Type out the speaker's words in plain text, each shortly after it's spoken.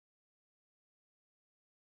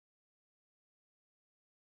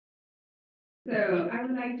So I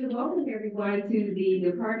would like to welcome everyone to the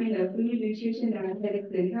Department of Food, Nutrition,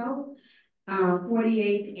 Dietetics, and Health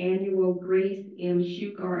 48th Annual Grace M.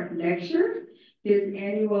 Shugart Lecture. This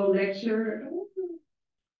annual lecture,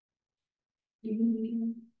 do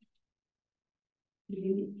you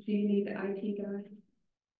need the IT guy?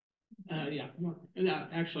 Yeah,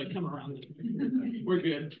 actually come around. We're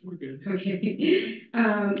good. Okay.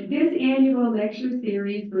 This annual lecture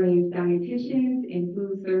series brings dietitians and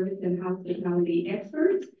food service and hospitality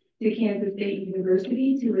experts to Kansas State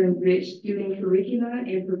University to enrich student curricula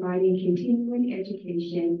and providing continuing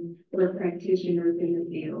education for practitioners in the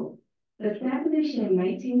field. Established in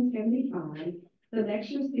 1975, the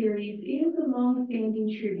lecture series is a long-standing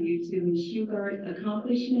tribute to Ms. Schugart's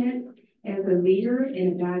accomplishments as a leader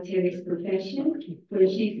in the dietetics profession, where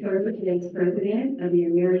she served as president of the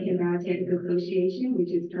American Dietetics Association,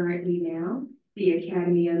 which is currently now the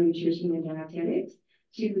Academy of Nutrition and Dietetics.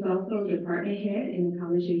 She was also department head in the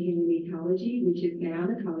College of Human Ecology, which is now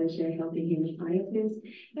the College of Health and Human Sciences,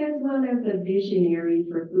 as well as a visionary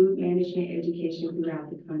for food management education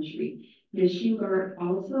throughout the country. Ms. Schugart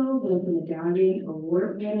also was a Medallion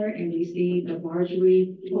Award winner and received the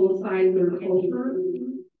Marjorie Holsizer Culver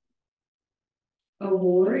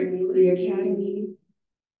Award, the Academy.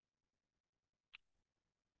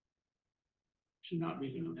 Should not be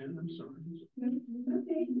doing that, I'm sorry.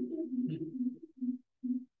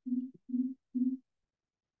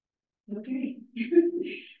 Okay.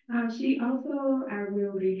 She also, I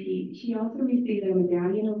will repeat, she also received a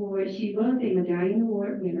Medallion Award. She was a Medallion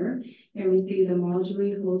Award winner and received the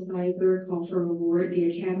Marjorie Holsizer Culver Award,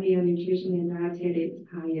 the Academy of Nutrition and Dietetics'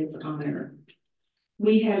 highest honor.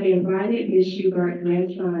 We have invited Ms. Schugart's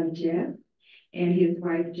grandson, Jeff, and his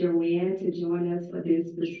wife, Joanne, to join us for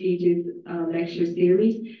this prestigious lecture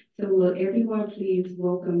series. So will everyone please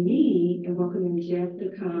welcome me and welcome Jeff to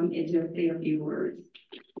come and just say a few words.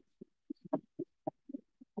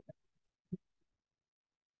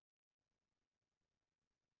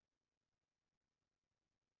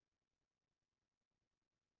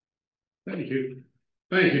 Thank you.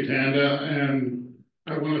 Thank you, Tanda. And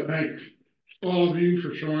I want to thank all of you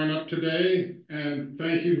for showing up today. And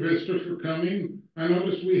thank you, Vista, for coming. I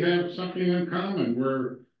noticed we have something in common.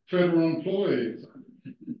 We're federal employees.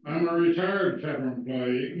 I'm a retired federal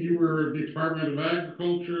employee. You were Department of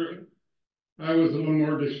Agriculture. I was a little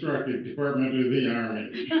more destructive, Department of the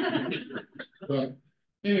Army. But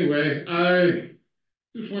anyway, I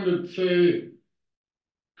just wanted to say,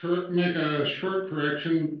 make a short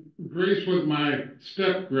correction. Grace was my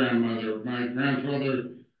step-grandmother. My grandfather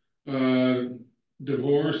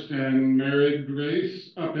divorced and married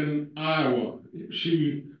Grace up in Iowa.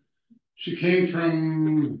 She came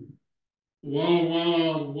from Walla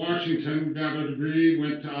Walla, Washington, got a degree,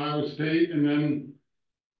 went to Iowa State, and then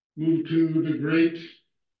moved to the great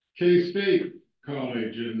K-State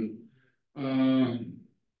College and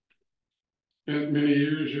spent many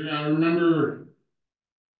years here. I remember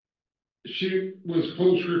she was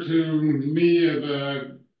closer to me as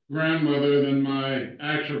a grandmother than my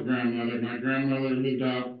actual grandmother. My grandmother lived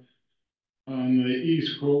out on the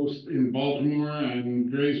East Coast in Baltimore,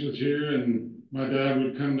 and Grace was here, and my dad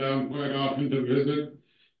would come down quite often to visit.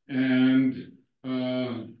 And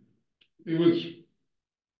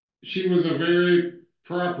she was a very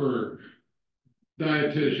proper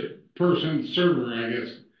dietitian, server, I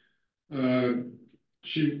guess.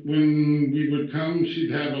 When we would come,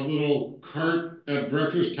 she'd have a little cart at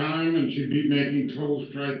breakfast time, and she'd be making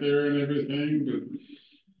toast right there and everything.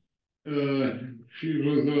 But she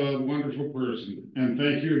was a wonderful person. And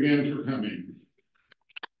thank you again for coming.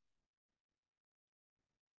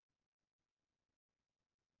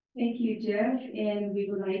 Thank you, Jeff. And we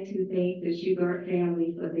would like to thank the Schugart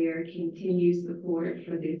family for their continued support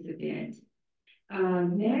for this event.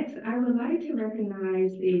 Next, I would like to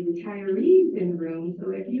recognize the retirees in the room. So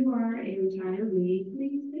if you are a retiree,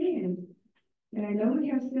 please stand. And I know we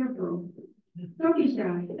have several. Don't be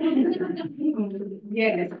shy.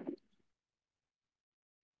 Yes.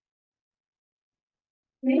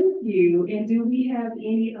 Thank you. And do we have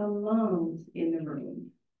any alums in the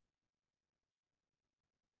room?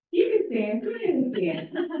 You can stand. Go ahead and stand.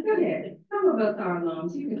 Go ahead. Some of us are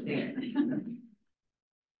alums. You can stand.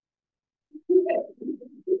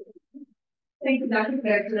 Thank you, Dr.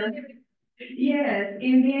 Fletcher. Yes,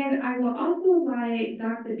 and then I will also like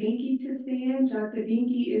Dr. Binky to stand. Dr.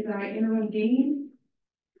 Binky is our interim dean.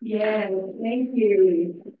 Yes, thank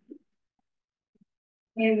you.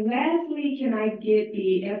 And lastly, can I get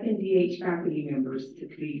the FNDH faculty members to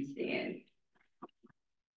please stand?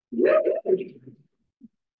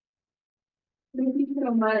 Thank you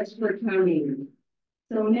so much for coming.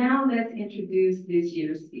 So now let's introduce this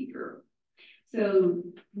year's speaker. So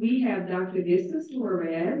we have Dr. Vista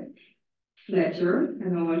Suarez, Fletcher, I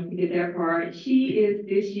don't want to forget that part. She is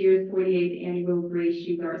this year's 48th annual Great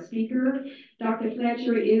Shugart speaker. Dr.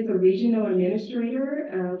 Fletcher is a regional administrator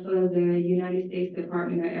for the United States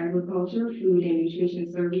Department of Agriculture, Food and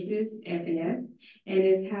Nutrition Services, FNS, and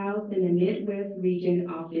is housed in the Midwest Region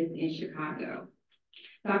office in Chicago.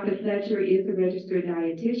 Dr. Fletcher is a registered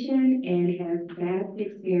dietitian and has vast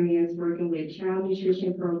experience working with child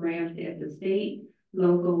nutrition programs at the state,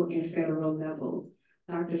 local, and federal levels.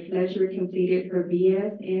 Dr. Fletcher completed her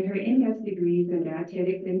BS and her MS degrees in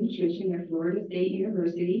Dietetics and Nutrition at Florida State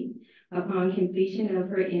University. Upon completion of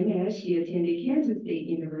her MS, she attended Kansas State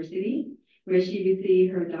University, where she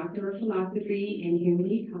received her Doctor of Philosophy in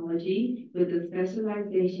Human Ecology with a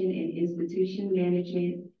specialization in Institution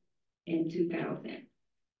Management in 2000.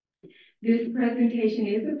 This presentation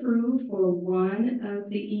is approved for one of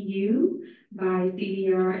the EU by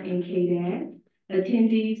CDR and KDAD.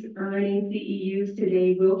 Attendees earning CEUs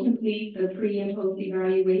today will complete the pre and post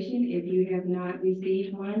evaluation. If you have not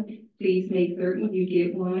received one, please make certain you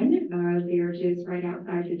get one. They're just right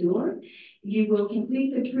outside the door. You will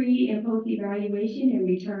complete the pre and post evaluation and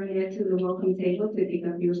return it to the welcome table to pick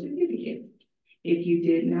up your certificate. If you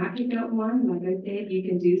did not pick up one, like I said, you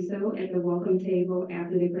can do so at the welcome table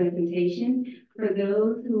after the presentation. For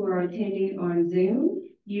those who are attending on Zoom,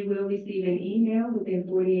 you will receive an email within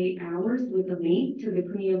 48 hours with a link to the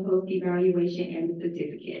pre and post evaluation and the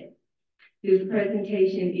certificate. This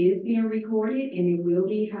presentation is being recorded and it will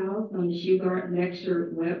be housed on the Shugart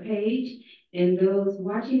Lecture webpage. And those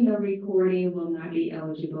watching the recording will not be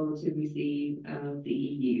eligible to receive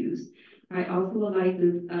CEUs. I also would like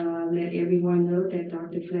to let everyone know that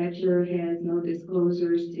Dr. Fletcher has no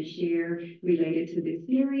disclosures to share related to this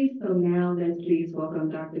series. So now let's please welcome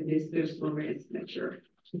Dr. Vista Suarez Fletcher.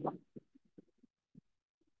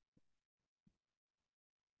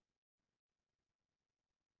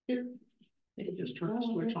 Here, they just turn the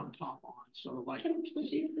switch on top on, so like. Now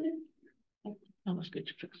let's get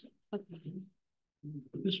you fixed.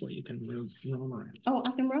 This way you can move around. Oh,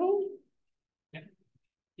 I can roll?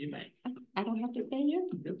 You may. I don't have to stay here?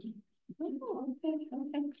 Yep. Oh, okay,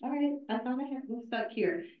 all right. I thought I had one stuck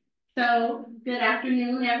here. So, good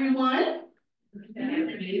afternoon, everyone. Good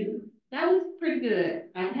afternoon. That was pretty good.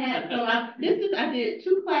 I did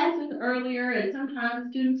 2 classes earlier, and sometimes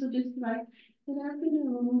students will just be like, good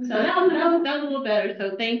afternoon. So that was a little better,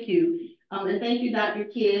 so thank you. And thank you, Dr.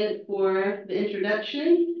 Kidd, for the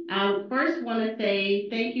introduction. I first want to say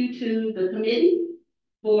thank you to the committee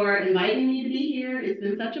for inviting me to be here. It's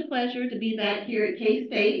been such a pleasure to be back here at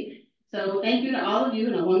K-State. So thank you to all of you,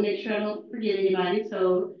 and I want to make sure I don't forget anybody.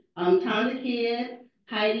 So Tonda Kidd,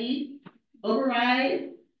 Heidi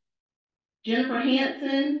Override, Jennifer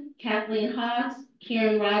Hansen, Kathleen Haas,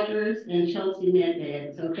 Karen Rogers, and Chelsea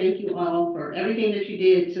Medved. So thank you all for everything that you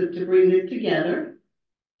did to bring this together.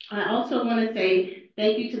 I also want to say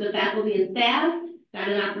thank you to the faculty and staff. Got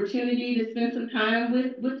an opportunity to spend some time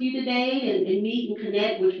with you today and meet and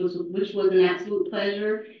connect, which was an absolute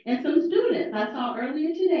pleasure. And some students I saw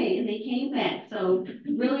earlier today, and they came back. So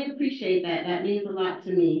really appreciate that. That means a lot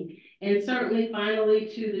to me. And certainly, finally,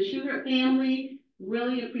 to the Schugart family,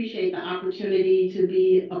 really appreciate the opportunity to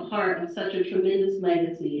be a part of such a tremendous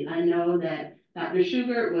legacy. I know that Dr.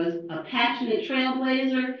 Schugart was a passionate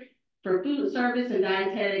trailblazer for food service and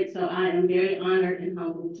dietetics, so I am very honored and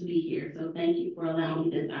humbled to be here. So thank you for allowing me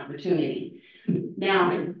this opportunity.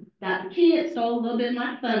 Now, Dr. Kidd stole a little bit of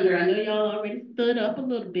my thunder. I know y'all already stood up a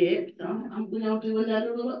little bit, so we're gonna do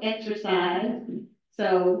another little exercise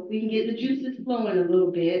so we can get the juices flowing a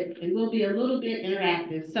little bit. It will be a little bit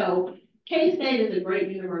interactive. So K-State is a great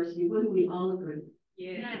university, wouldn't we all agree?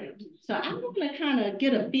 Yeah. So I want to kind of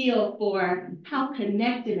get a feel for how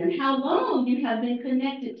connected and how long you have been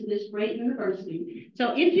connected to this great university.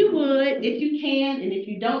 So if you would, if you can, and if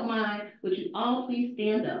you don't mind, would you all please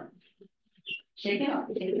stand up? Shake it out.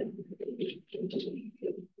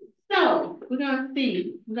 So we're gonna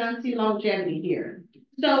see longevity here.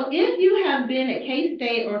 So if you have been at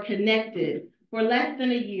K-State or connected for less than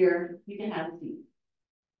a year, you can have a seat.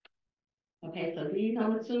 Okay, so these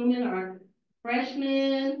I'm assuming are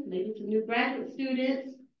freshmen, maybe some new graduate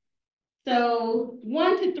students. So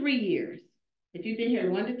 1 to 3 years. If you've been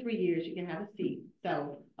here 1 to 3 years, you can have a seat.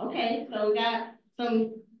 So, okay, so we got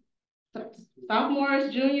some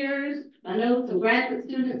sophomores, juniors. I know some graduate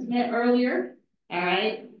students met earlier. All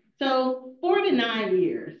right. So 4 to 9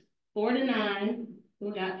 years. 4 to 9.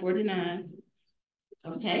 We got 4 to 9.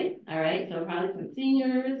 Okay. All right. So probably some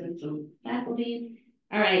seniors and some faculty.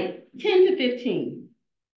 All right. 10 to 15.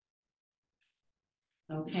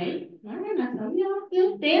 Okay, all right, now some of y'all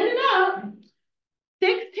still standing up.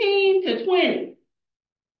 16 to 20.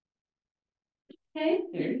 Okay,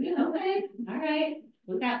 there you go, okay, all right.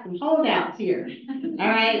 We got some holdouts here. All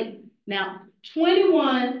right, now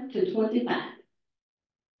 21 to 25.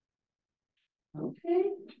 Okay,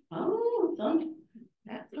 oh,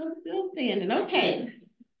 that's still standing, okay.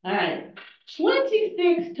 All right,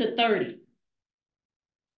 26 to 30.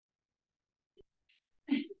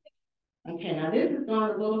 Okay, now this is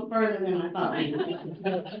going a little further than I thought we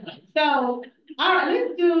would. So, all right,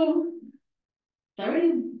 let's do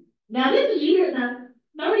 30. Now this is year, now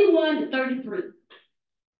 31 to 33.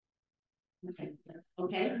 Okay,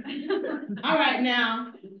 okay. All right,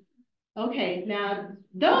 now, okay, now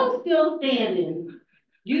those still standing,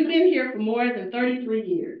 you've been here for more than 33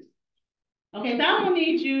 years. Okay, so I'm gonna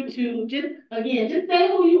need you to just say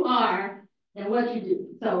who you are and what you do.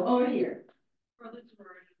 So over here.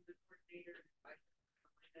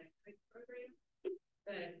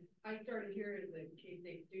 But I started here as a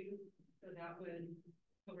K-8 student, so that was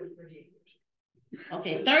over 38 years.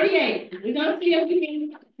 Okay, 38. We're gonna see if we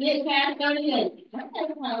can get past 38.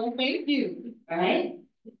 Okay, well, thank you. All right.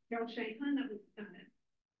 Carol Shankman, I was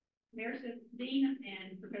Emeritus Dean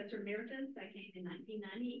and Professor Emeritus. I came in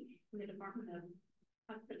 1990 from the Department of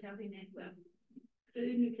Hospitality and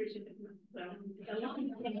Food, Nutrition,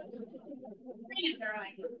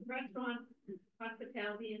 Restaurant,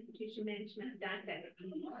 Hospitality, Institution Management, Dietetics.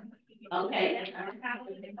 Okay.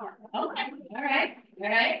 Okay. All right. All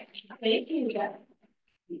right. Thank you.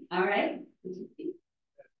 All right.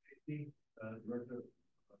 Director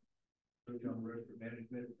of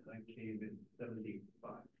Management, I came in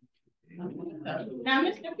 75. Now,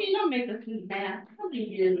 Mr. P, don't make us do math. How many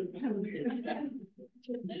years?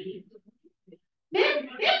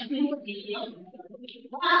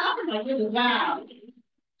 Wow. Oh my goodness. Wow.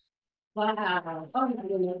 Wow. Oh my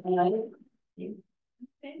goodness.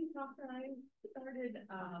 Sandy Cochran, I started,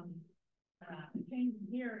 came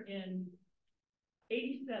here in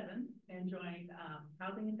 87 and joined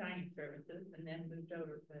Housing and Dining Services, and then moved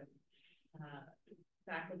over to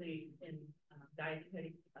faculty in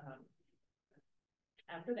dietetics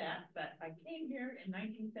after that. But I came here in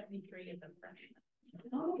 1973 as a freshman.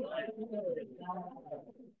 Wow,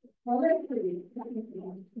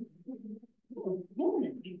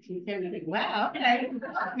 okay.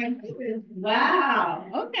 Wow,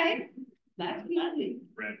 okay. That's lovely.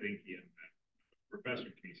 Brad Binky and Professor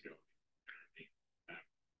Kinsco.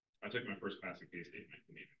 I took my first class at K-State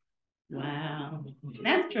in 1980. Wow,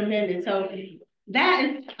 that's tremendous. So that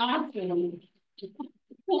is awesome.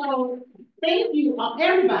 So thank you,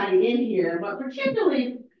 everybody in here, but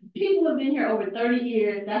particularly people who have been here over 30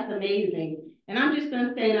 years. That's amazing. And I'm just going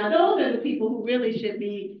to say, now those are the people who really should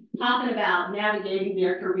be talking about navigating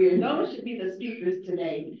their careers. Those should be the speakers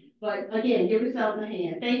today. But again, give yourselves a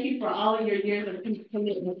hand. Thank you for all of your years of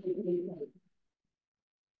commitment.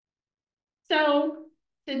 So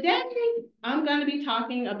today, I'm going to be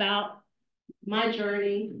talking about my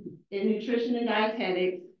journey in nutrition and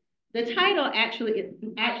dietetics. The title actually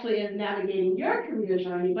is Navigating Your Career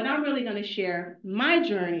Journey, but I'm really going to share my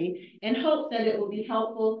journey in hopes that it will be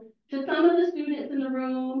helpful to some of the students in the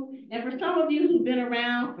room, and for some of you who've been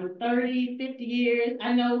around for 30, 50 years.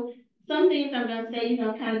 I know some things I'm going to say,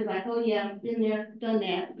 kind of like, oh yeah, been there, done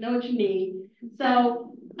that, know what you mean.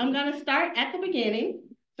 So I'm going to start at the beginning.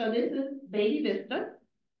 So this is baby Vista.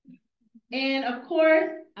 And of course,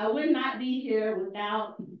 I would not be here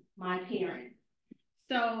without my parents.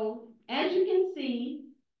 So as you can see,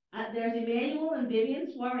 there's Emmanuel and Vivian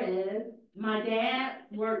Suarez. My dad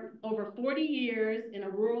worked over 40 years in a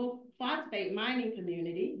rural phosphate mining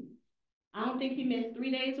community. I don't think he missed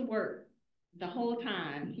 3 days of work the whole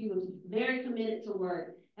time. He was very committed to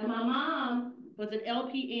work. And my mom was an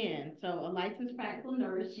LPN, so a licensed practical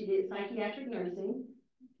nurse. She did psychiatric nursing.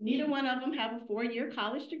 Neither one of them have a 4-year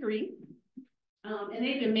college degree. And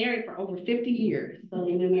they've been married for over 50 years. So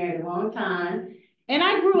they've been married a long time. And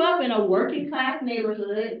I grew up in a working class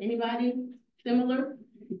neighborhood. Anybody similar?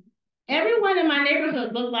 Everyone in my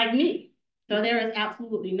neighborhood looked like me. So there is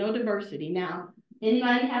absolutely no diversity. Now,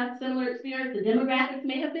 anybody have a similar experience? The demographics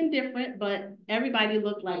may have been different, but everybody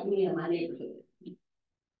looked like me in my neighborhood.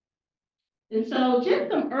 And so just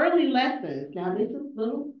some early lessons. Now this is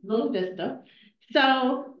little Vista.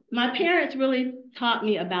 So my parents really taught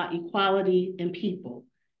me about equality in people.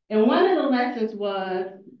 And one of the lessons was,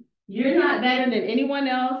 you're not better than anyone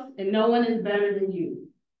else and no one is better than you.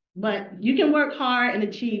 But you can work hard and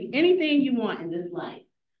achieve anything you want in this life.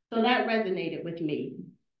 So that resonated with me.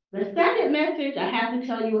 The second message, I have to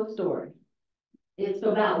tell you a story. It's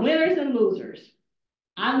about winners and losers.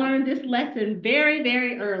 I learned this lesson very,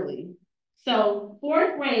 very early. So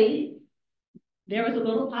 4th grade, there was a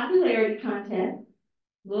little popularity contest.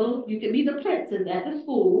 You could be the princess at the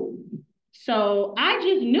school. So I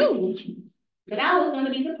just knew that I was going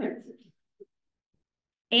to be the princess.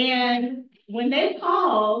 And when they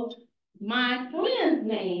called my friend's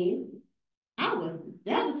name, I was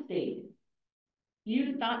devastated.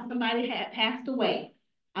 You thought somebody had passed away.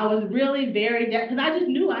 I was really very, because I just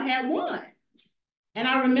knew I had won. And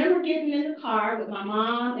I remember getting in the car with my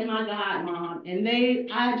mom and my godmom, and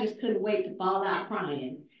I just couldn't wait to fall out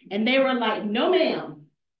crying. And they were like, no, ma'am,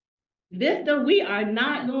 Vista, we are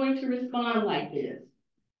not going to respond like this.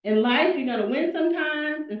 In life, you're going to win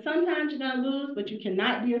sometimes, and sometimes you're going to lose, but you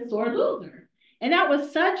cannot be a sore loser. And that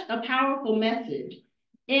was such a powerful message.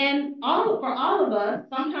 And for all of us,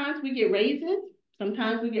 sometimes we get raises,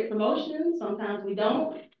 sometimes we get promotions, sometimes we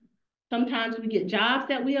don't. Sometimes we get jobs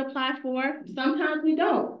that we apply for, sometimes we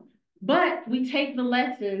don't. But we take the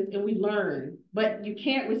lessons and we learn, but you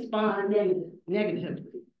can't respond negatively.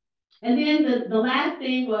 And then the last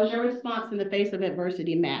thing was your response in the face of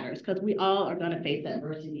adversity matters, because we all are going to face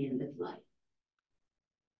adversity in this life.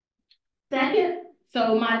 Second,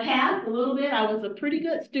 so my path, a little bit, I was a pretty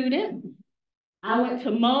good student. I went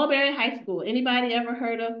to Mulberry High School. Anybody ever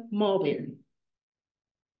heard of Mulberry?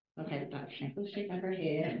 Okay, Dr. Shankle's shaking her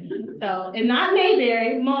head. So, and not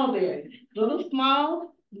Mayberry, Mulberry, little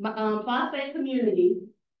small phosphate community.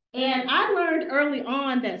 And I learned early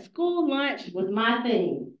on that school lunch was my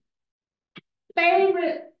thing.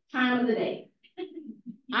 Favorite time of the day.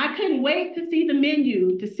 I couldn't wait to see the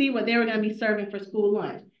menu to see what they were going to be serving for school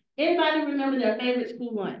lunch. Anybody remember their favorite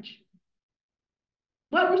school lunch?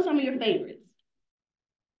 What were some of your favorites?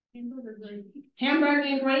 Hamburger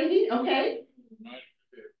and gravy, okay.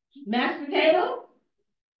 Mashed potato?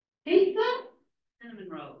 Pizza? Cinnamon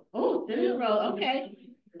roll. Oh, cinnamon roll, okay.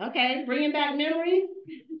 Okay, bringing back memories.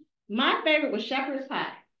 My favorite was shepherd's pie.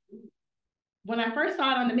 When I first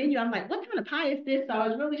saw it on the menu, I'm like, what kind of pie is this? So I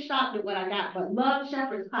was really shocked at what I got, but loved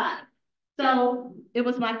shepherd's pie. So it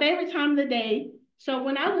was my favorite time of the day. So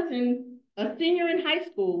when I was a senior in high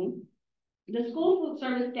school, the school food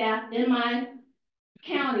service staff in my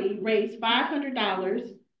county raised $500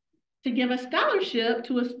 to give a scholarship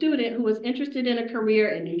to a student who was interested in a career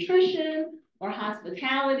in nutrition or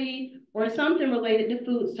hospitality or something related to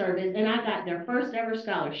food service, and I got their first ever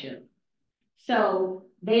scholarship. So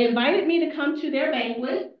they invited me to come to their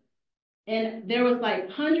banquet, and there was like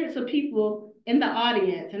hundreds of people in the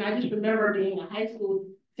audience, and I just remember being a high school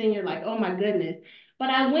senior like, oh my goodness. But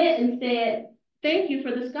I went and said, thank you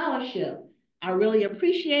for the scholarship. I really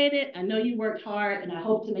appreciate it. I know you worked hard, and I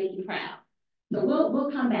hope to make you proud. So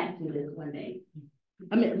we'll come back to this one day,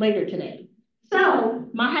 later today. So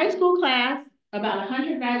my high school class, about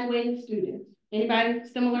 100 graduating students. Anybody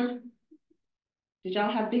similar? Did y'all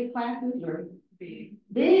have big classes or? Big?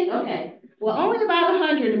 Big, okay. Well, only about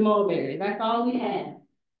 100 in Mulberry, that's all we had.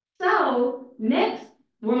 So next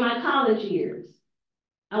were my college years.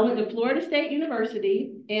 I went to Florida State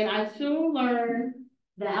University, and I soon learned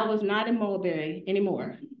that I was not in Mulberry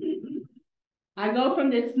anymore. I go from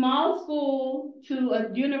this small school to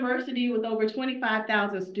a university with over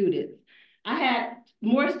 25,000 students. I had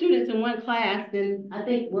more students in one class than I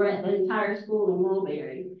think were at the entire school in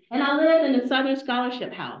Mulberry. And I lived in the Southern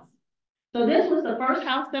Scholarship House. So this was the first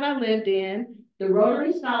house that I lived in, the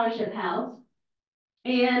Rotary Scholarship House,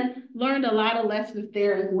 and learned a lot of lessons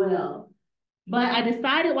there as well. But I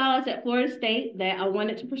decided while I was at Florida State that I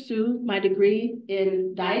wanted to pursue my degree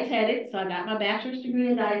in dietetics. So I got my bachelor's degree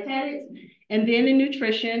in dietetics and then in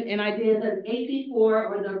nutrition, and I did the AP4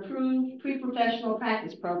 or the approved pre-professional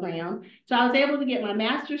practice program. So I was able to get my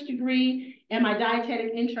master's degree and my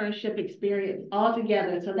dietetic internship experience all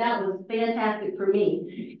together. So that was fantastic for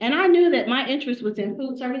me. And I knew that my interest was in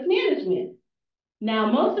food service management.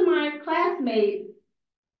 Now, most of my classmates,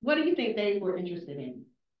 what do you think they were interested in?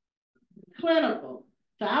 Clinical.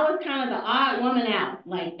 So I was kind of the odd woman out,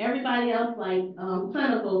 like everybody else, like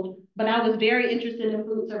clinical, but I was very interested in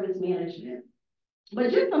food service management.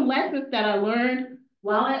 But just some lessons that I learned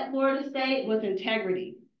while at Florida State was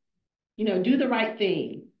integrity. You know, do the right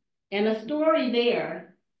thing. And a story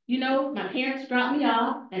there, you know, my parents dropped me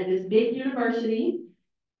off at this big university,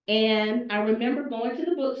 and I remember going to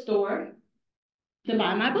the bookstore to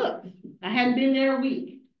buy my books. I hadn't been there a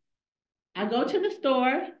week. I go to the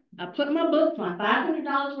store, I put my books, my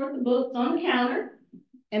 $500 worth of books on the counter,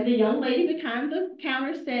 and the young lady behind the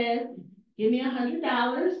counter says, give me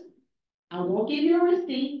 $100, I won't give you a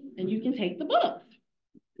receipt, and you can take the books.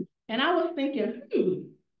 And I was thinking,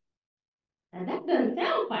 and that doesn't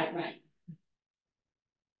sound quite right.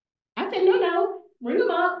 I said, no, ring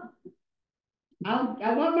them up.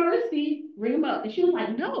 I want my receipt, ring them up. And she was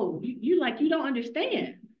like, no, you don't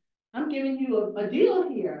understand. I'm giving you a deal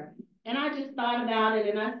here. And I just thought about it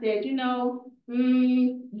and I said,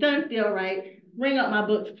 doesn't feel right. Ring up my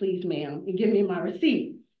books, please, ma'am, and give me my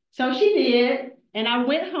receipt. So she did, and I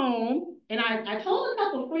went home and I told a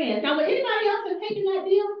couple friends. Now, would anybody else have taken that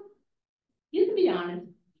deal? You can be honest.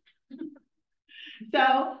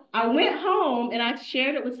 So I went home and I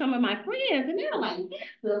shared it with some of my friends, and they were like,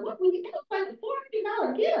 Vista, what were you, that was like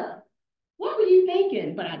a $400 gift. What were you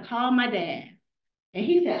thinking? But I called my dad, and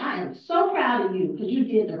he said, I am so proud of you because you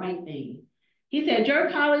did the right thing. He said, your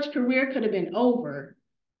college career could have been over,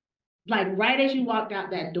 like right as you walked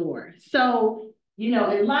out that door. So,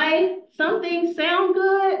 in life, some things sound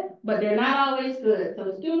good, but they're not always good.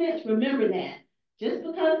 So students, remember that. Just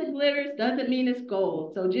because it glitters doesn't mean it's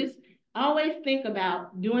gold. So just always think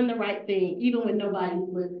about doing the right thing, even when nobody's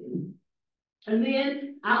listening. And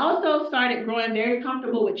then I also started growing very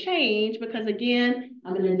comfortable with change because, again,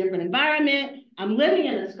 I'm in a different environment. I'm living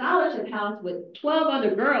in a scholarship house with 12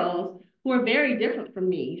 other girls who are very different from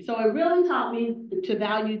me. So it really taught me to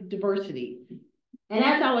value diversity. And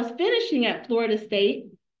as I was finishing at Florida State,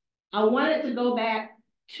 I wanted to go back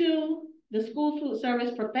to the school food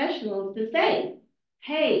service professionals to say,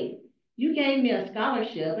 hey, you gave me a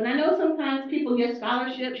scholarship. And I know sometimes people get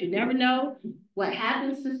scholarships, you never know what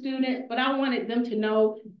happens to students, but I wanted them to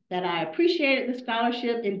know that I appreciated the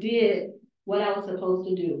scholarship and did what I was supposed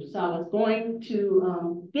to do. So I was going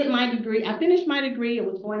to get my degree. I finished my degree and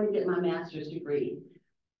was going to get my master's degree.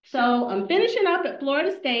 So I'm finishing up at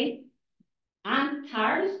Florida State. I'm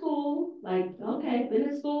tired of school, like, okay, been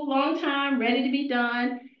in school a long time, ready to be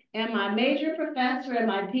done. And my major professor and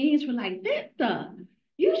my deans were like, Vista,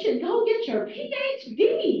 you should go get your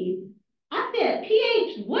PhD. I said,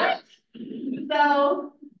 PH what?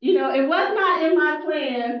 So, it was not in my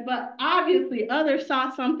plans, but obviously others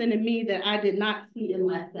saw something in me that I did not see in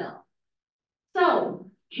myself.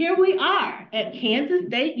 So here we are at Kansas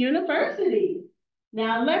State University.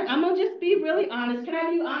 Now, I'm gonna just be really honest. Can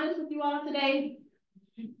I be honest with you all today?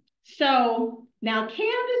 So now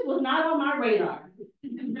Kansas was not on my radar.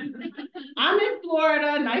 I'm in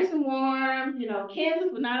Florida, nice and warm, Kansas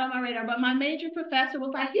was not on my radar, but my major professor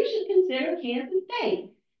was like, you should consider Kansas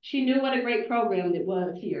State. She knew what a great program it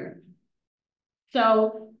was here.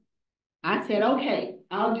 So I said, okay,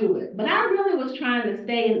 I'll do it. But I really was trying to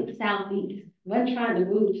stay in the Southeast. I wasn't trying to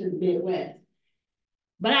move to the Midwest.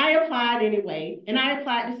 But I applied anyway, and I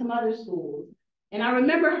applied to some other schools. And I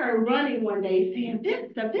remember her running one day saying,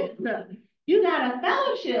 Vista, you got a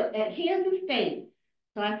fellowship at Kansas State.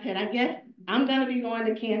 So I said, I guess I'm gonna be going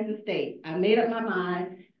to Kansas State. I made up my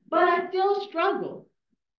mind, but I still struggle.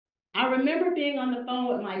 I remember being on the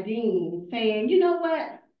phone with my dean saying, you know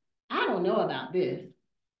what? I don't know about this.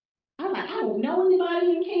 I'm like, I don't know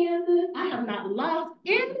anybody in Kansas. I have not lost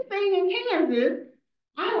anything in Kansas.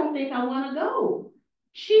 I don't think I wanna go.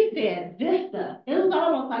 She said, Vista. It was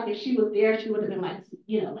almost like if she was there, she would have been like,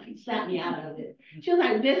 like slapped me out of it. She was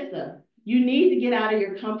like, Vista, you need to get out of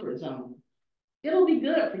your comfort zone. It'll be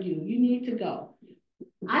good for you. You need to go.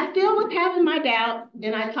 I still was having my doubts,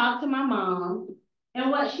 and I talked to my mom, and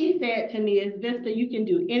what she said to me is, Vista, you can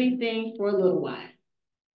do anything for a little while.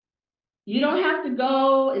 You don't have to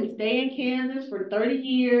go and stay in Kansas for 30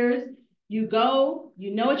 years. You go,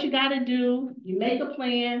 you know what you got to do, you make a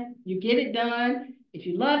plan, you get it done. If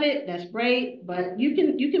you love it, that's great, but you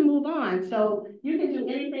can move on. So you can do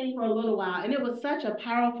anything for a little while. And it was such a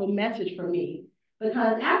powerful message for me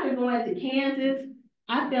because after going to Kansas,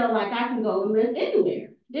 I felt like I can go and live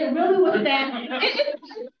anywhere. It really was that.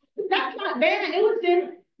 That's not bad. It was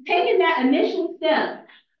just taking that initial step.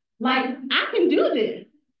 Like, I can do this.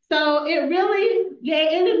 So it really,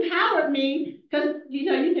 it empowered me because, you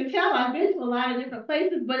can tell I've been to a lot of different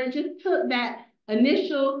places, but it just took that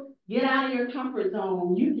initial get out of your comfort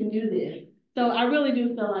zone. You can do this. So I really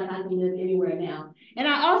do feel like I can live anywhere now. And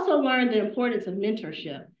I also learned the importance of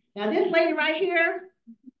mentorship. Now this lady right here,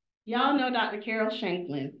 y'all know Dr. Carol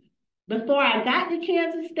Shanklin. Before I got to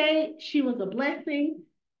Kansas State, she was a blessing.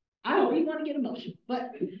 I don't even want to get emotional,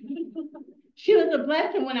 but she was a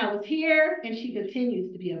blessing when I was here, and she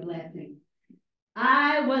continues to be a blessing.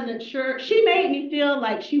 I wasn't sure. She made me feel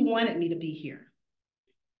like she wanted me to be here.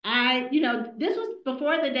 This was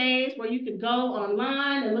before the days where you could go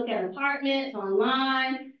online and look at apartments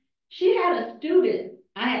online. She had a student.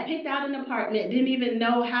 I had picked out an apartment, didn't even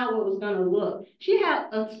know how it was going to look. She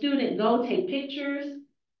had a student go take pictures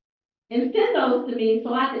and send those to me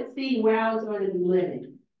so I could see where I was going to be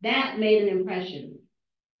living. That made an impression.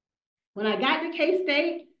 When I got to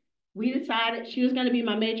K-State, we decided she was going to be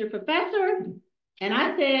my major professor, And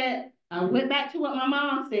I said, I went back to what my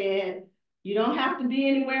mom said, you don't have to be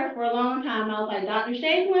anywhere for a long time. I was like, Dr.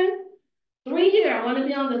 Shankland, 3 year, I want to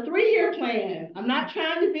be on the 3-year plan. I'm not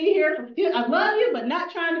trying to be here for, I love you, but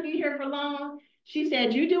not trying to be here for long. She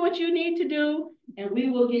said, you do what you need to do and we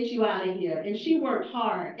will get you out of here. And she worked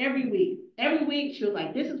hard every week. Every week she was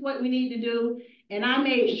like, this is what we need to do. And I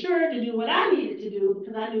made sure to do what I needed to do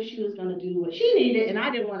because I knew she was going to do what she needed and I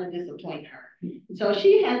didn't want to disappoint her. So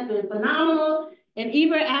she has been phenomenal. And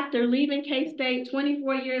even after leaving K-State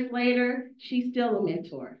 24 years later, she's still a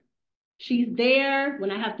mentor. She's there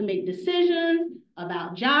when I have to make decisions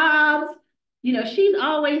about jobs. You know, she's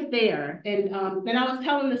always there. And then I was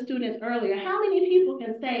telling the students earlier, how many people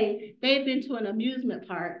can say they've been to an amusement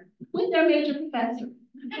park with their major professor?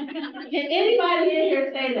 Can anybody in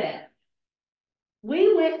here say that?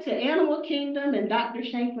 We went to Animal Kingdom and Dr.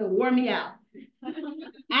 Shankland wore me out.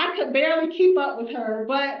 I could barely keep up with her,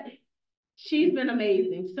 but she's been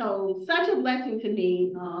amazing. So such a blessing to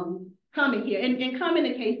me coming here. And coming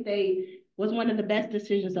to K-State was one of the best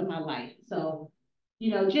decisions of my life. So,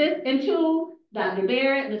 you know, just into Dr.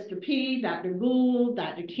 Barrett, Mr. P, Dr. Gould,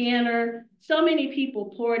 Dr. Canner, so many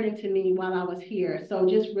people poured into me while I was here. So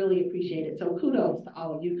just really appreciate it. So kudos to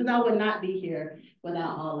all of you, because I would not be here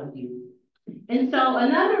without all of you. And so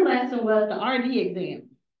another lesson was the RD exam.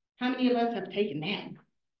 How many of us have taken that?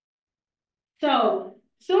 So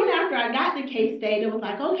soon after I got to K-State, it was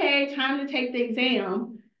like, okay, time to take the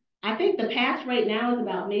exam. I think the pass rate now is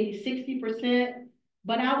about maybe 60%,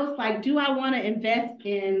 but I was like, do I want to invest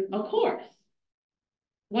in a course?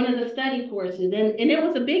 One of the study courses, and it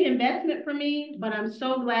was a big investment for me, but I'm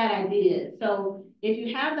so glad I did. So if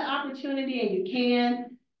you have the opportunity and you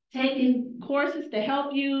can, taking courses to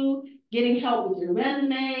help you, getting help with your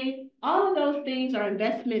resume, all of those things are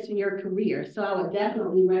investments in your career. So I would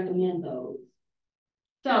definitely recommend those.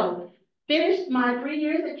 So finished my 3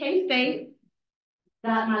 years at K-State,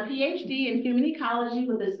 got my PhD in human ecology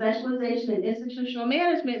with a specialization in institutional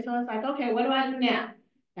management. So it's like, okay, what do I do now?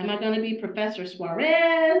 Am I going to be Professor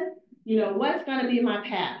Suarez? You know, what's going to be my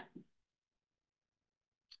path?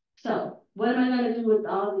 So what am I going to do with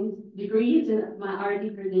all these degrees and my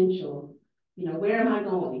RD credential? You know, where am I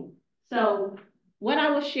going? So what I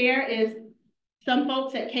will share is some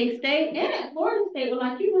folks at K-State and at Florida State were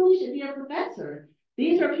like, you really should be a professor.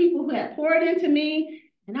 These are people who had poured into me.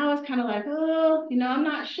 And I was kind of like, oh, you know, I'm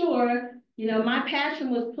not sure. You know, my passion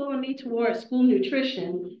was pulling me towards school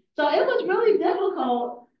nutrition. So it was really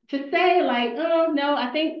difficult to say like, oh, no,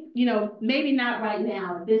 I think, you know, maybe not right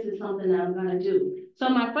now. This is something that I'm going to do. So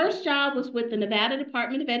my first job was with the Nevada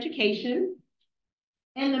Department of Education.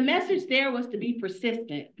 And the message there was to be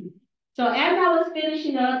persistent. So as I was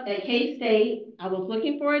finishing up at K-State, I was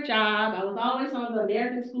looking for a job. I was always on the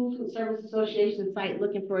American School Food Service Association site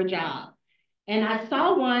looking for a job. And I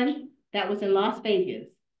saw one that was in Las Vegas,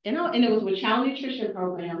 and it was with child nutrition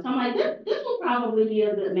program. So I'm like, this will probably be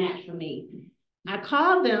a good match for me. I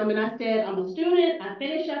called them and I said, I'm a student. I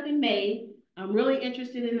finished up in May. I'm really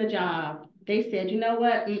interested in the job. They said, you know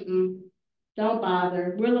what? Don't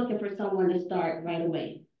bother. We're looking for someone to start right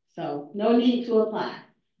away. So no need to apply.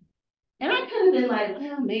 And I could have been like,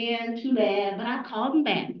 well, man, too bad. But I called them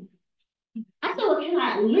back. I said, well, can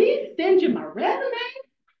I at least send you my resume?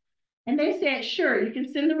 And they said, sure, you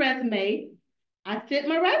can send the resume. I sent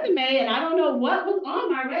my resume, and I don't know what was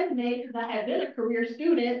on my resume because I had been a career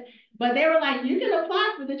student, but they were like, you can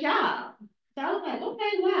apply for the job. So I was like, okay,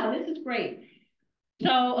 wow, this is great. So,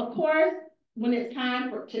 of course, when it's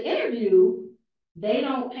time to interview, they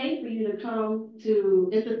don't pay for you to come to,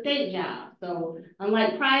 it's a state job. So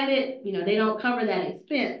unlike private, you know, they don't cover that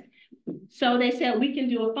expense. So they said, we can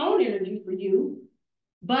do a phone interview for you,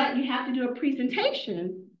 but you have to do a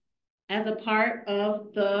presentation as a part of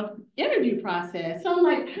the interview process. So I'm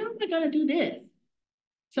like, how am I going to do this?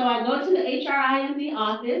 So I go to the HRIMD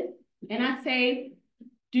office and I say,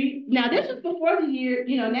 now this was before the year,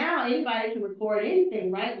 you know, now anybody can record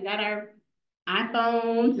anything, right? We got our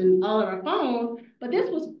iPhones and all of our phones, but this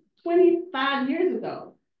was 25 years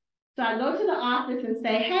ago. So I go to the office and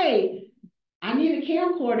say, hey, I need a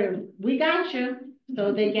camcorder. We got you.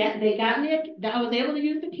 So they got me, I was able to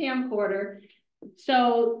use the camcorder.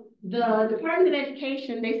 So the Department of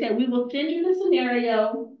Education, they said, we will send you the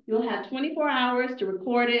scenario. You'll have 24 hours to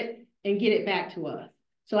record it and get it back to us.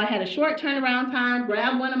 So I had a short turnaround time,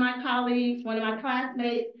 grabbed one of my colleagues, one of my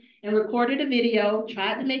classmates, and recorded a video,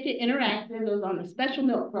 tried to make it interactive. It was on the special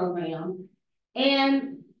milk program.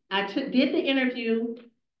 And I did the interview.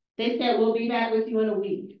 They said, we'll be back with you in a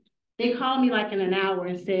week. They called me like in an hour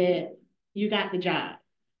and said, you got the job.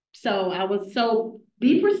 So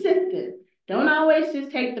be persistent. Don't always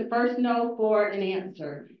just take the first no for an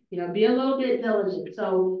answer. You know, be a little bit diligent.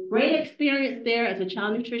 So great experience there as a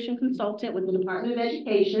child nutrition consultant with the Department of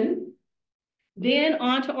Education. Then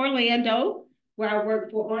on to Orlando, where I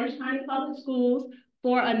worked for Orange County Public Schools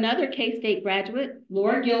for another K-State graduate,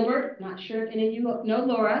 Laura Gilbert. Not sure if any of you know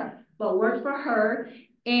Laura, but worked for her.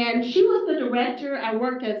 And she was the director. I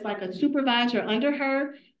worked as like a supervisor under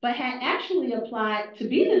her, but had actually applied to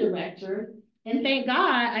be the director. And thank God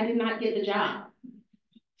I did not get the job.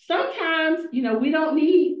 Sometimes, you know,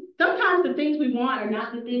 sometimes the things we want are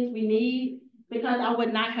not the things we need, because I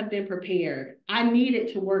would not have been prepared. I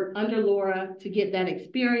needed to work under Laura to get that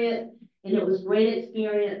experience, and it was great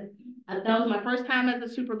experience. That was my first time as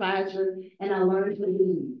a supervisor, and I learned to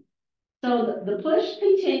lead. So the push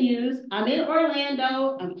continues. I'm in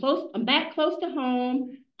Orlando. I'm back close to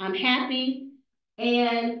home. I'm happy.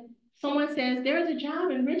 And someone says, there's a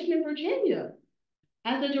job in Richmond, Virginia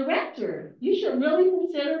as a director. You should really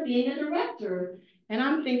consider being a director. And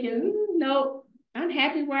I'm thinking, no, I'm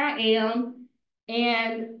happy where I am.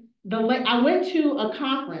 And I went to a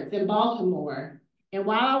conference in Baltimore. And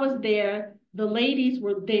while I was there, the ladies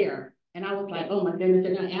were there. And I was like, oh my goodness,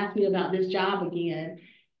 they're gonna ask me about this job again.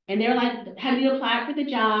 And they're like, have you applied for the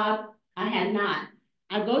job? I had not.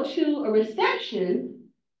 I go to a reception,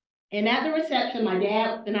 and at the reception, my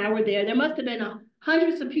dad and I were there. There must have been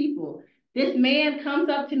hundreds of people. This man comes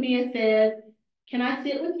up to me and says, can I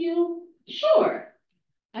sit with you? Sure.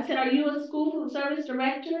 I said, are you a school food service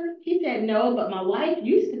director? He said, no, but my wife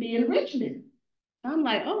used to be in Richmond. I'm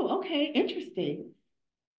like, oh, okay, interesting.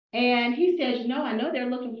 And he says, you know, I know they're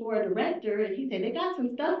looking for a director. And he said, they got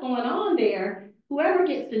some stuff going on there. Whoever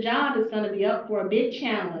gets the job is going to be up for a big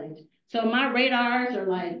challenge. So my radars are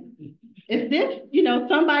like, is this, you know,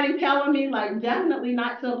 somebody telling me like definitely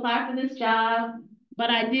not to apply for this job? But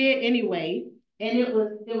I did anyway. And it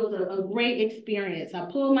was a great experience.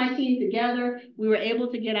 I pulled my team together. We were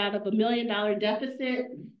able to get out of $1 million deficit.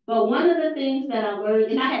 But one of the things that I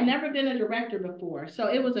learned, and I had never been a director before, so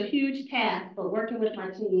it was a huge task, but working with my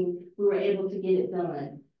team, we were able to get it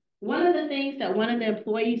done. One of the things that one of the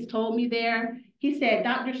employees told me there, he said,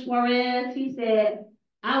 Dr. Suarez, he said,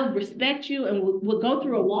 I would respect you and would go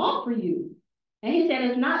through a wall for you. And he said,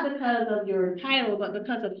 it's not because of your title, but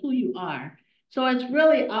because of who you are. So it's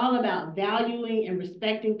really all about valuing and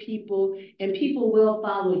respecting people, and people will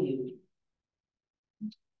follow you.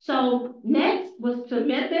 So next was to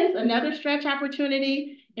Memphis, another stretch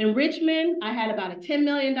opportunity. In Richmond, I had about a $10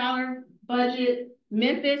 million budget.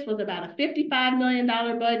 Memphis was about a $55 million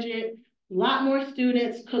budget, a lot more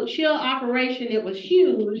students, cook chill operation, it was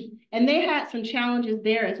huge, and they had some challenges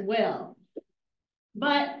there as well.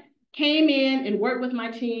 But came in and worked with my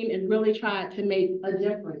team and really tried to make a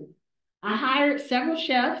difference. I hired several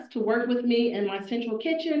chefs to work with me in my central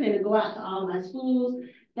kitchen and to go out to all my schools.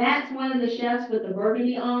 That's one of the chefs with the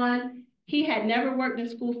burgundy on. He had never worked in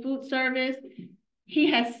school food service. He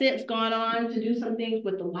has since gone on to do some things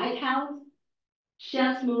with the White House.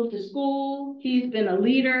 Chefs moved to school. He's been a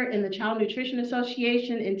leader in the Child Nutrition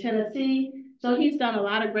Association in Tennessee. So he's done a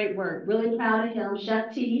lot of great work. Really proud of him,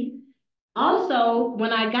 Chef T. Also,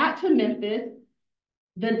 when I got to Memphis,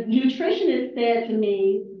 the nutritionist said to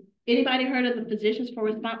me, anybody heard of the Physicians for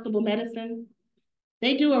Responsible Medicine?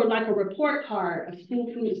 They do like a report card of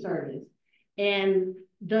school food service. And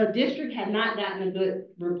the district had not gotten a good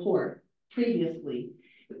report previously.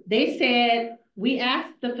 They said, we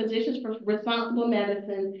asked the Physicians for Responsible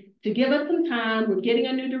Medicine to give us some time. We're getting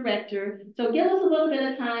a new director. So give us a little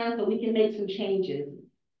bit of time so we can make some changes.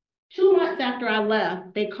 2 months after I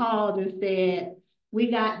left, they called and said, we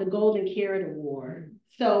got the Golden Carrot Award.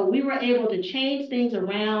 So we were able to change things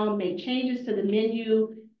around, make changes to the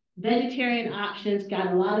menu, vegetarian options,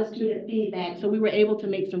 got a lot of student feedback. So we were able to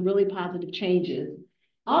make some really positive changes.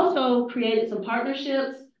 Also created some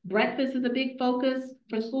partnerships. Breakfast is a big focus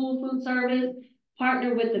for school food service.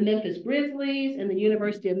 Partnered with the Memphis Grizzlies and the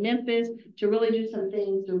University of Memphis to really do some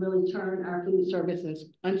things to really turn our food services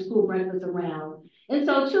and school breakfast around. And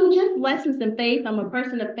so too, just lessons in faith. I'm a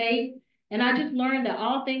person of faith, and I just learned that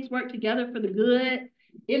all things work together for the good.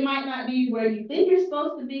 It might not be where you think you're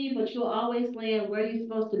supposed to be, but you'll always land where you're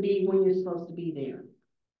supposed to be when you're supposed to be there.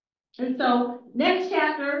 And so next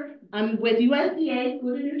chapter, I'm with USDA,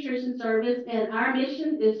 Food and Nutrition Service, and our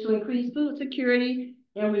mission is to increase food security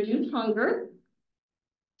and reduce hunger.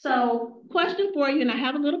 So question for you, and I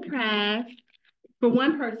have a little prize for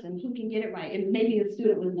one person who can get it right, and maybe a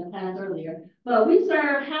student was in the class earlier, but we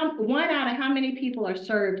serve one out of how many people are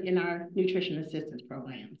served in our nutrition assistance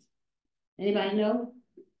programs? Anybody know?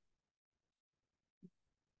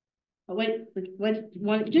 Oh, wait, what,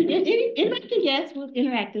 anybody can guess, we're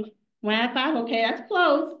interactive. 1 out of 5, okay, that's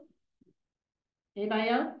close. Anybody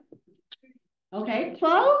else? Okay,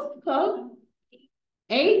 close.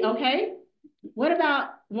 8, okay. What about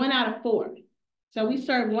 1 out of 4? So we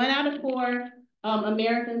serve 1 out of 4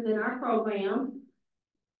 Americans in our program.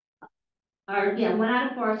 1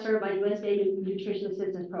 out of 4 are served by USA Nutrition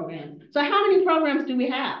Assistance Programs. So how many programs do we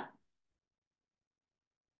have?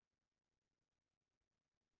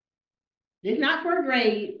 It's not for a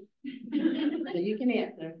grade, so you can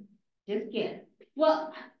answer. Just guess.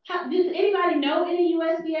 Well, does anybody know any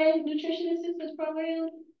USDA nutrition assistance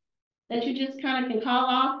programs that you just kind of can call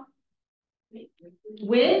off?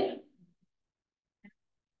 With?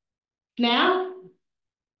 Now?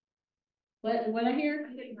 What I hear?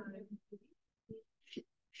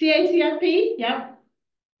 CACFP? Yep.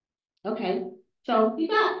 Okay. So we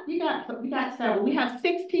got several. We have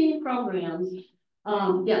 16 programs.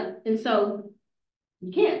 Yeah, and so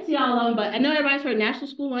you can't see all of them, but I know everybody's heard National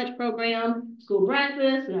School Lunch Program, School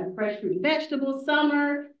Breakfast, we have Fresh Fruit and Vegetables,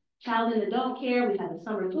 Summer, Child and Adult Care, we have the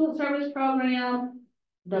Summer Food Service Program,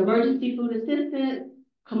 the Emergency Food Assistance,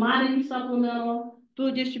 Commodity Supplemental,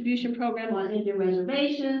 Food Distribution Program on Indian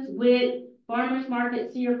Reservations, WIC, Farmers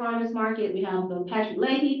Market, Senior Farmers Market, we have the Patrick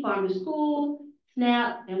Leahy Farmers School,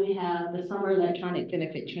 SNAP, and we have the Summer Electronic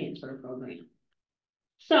Benefit Transfer Program.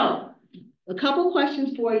 So, a couple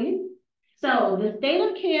questions for you. So the state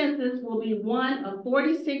of Kansas will be one of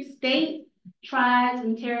 46 states, tribes,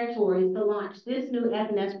 and territories to launch this new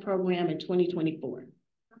FNS program in 2024.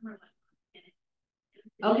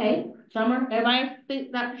 Okay, summer, everybody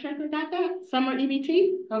think Dr. Shepherd got that? Summer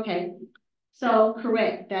EBT? Okay, so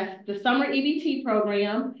correct, that's the summer EBT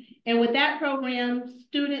program. And with that program,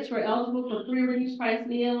 students who are eligible for free reduced price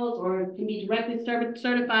meals or can be directly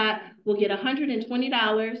certified will get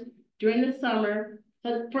 $120 during the summer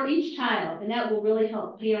for each child, and that will really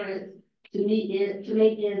help parents to make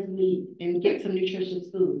ends meet and get some nutritious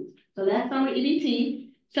foods. So that's summer EBT.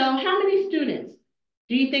 So how many students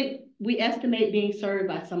do you think we estimate being served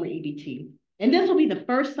by summer EBT? And this will be the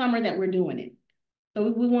first summer that we're doing it. So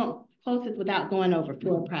we won't post it without going over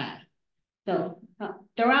for a prize. So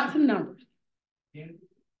throw out some numbers. Yeah.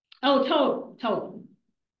 Oh, total.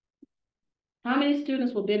 How many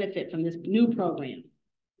students will benefit from this new program?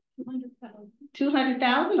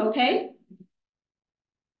 200,000, okay.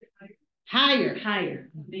 Higher.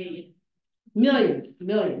 Million.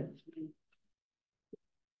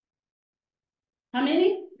 How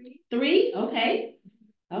many? 3, okay.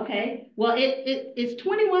 Well, it's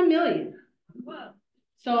 21 million. Whoa.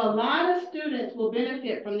 So a lot of students will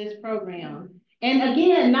benefit from this program. And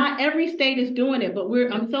again, not every state is doing it, but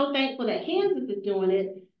I'm so thankful that Kansas is doing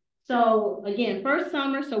it. So again, first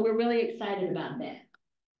summer, so we're really excited about that.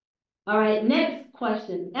 All right, next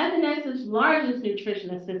question. FNS's largest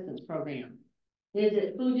nutrition assistance program. Is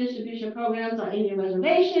it food distribution programs on Indian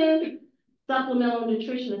reservations, supplemental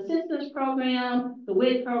nutrition assistance program, the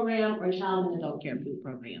WIC program, or child and adult care food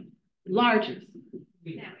program? Largest.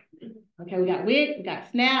 Okay, we got WIC, we got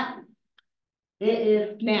SNAP. It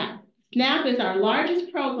is SNAP. SNAP is our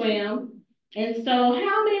largest program. And so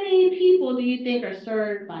how many people do you think are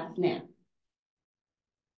served by SNAP?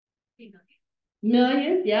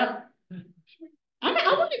 Millions, yep.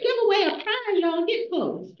 I want to give away a prize, y'all. Get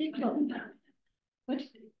close. What?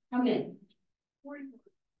 How many?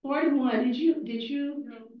 41. Did you?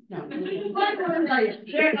 No. 41 million. I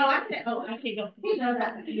can't go.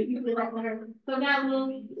 So got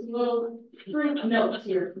little fruit notes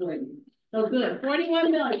here for you. So good.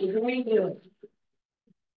 41 million. Very good.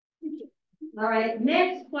 All right.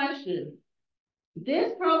 Next question.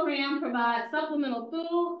 This program provides supplemental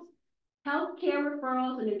foods, healthcare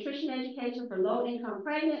referrals, and nutrition education for low-income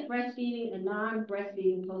pregnant, breastfeeding, and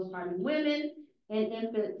non-breastfeeding postpartum women and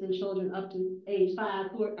infants and children up to age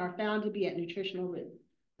 5 who are found to be at nutritional risk.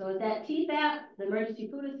 So is that TFAP, the Emergency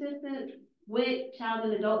Food Assistance, WIC, Child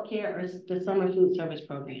and Adult Care, or the Summer Food Service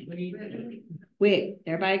Program? WIC.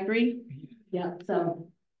 Everybody agree? Yeah.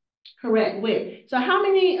 So correct, WIC. So how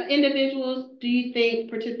many individuals do you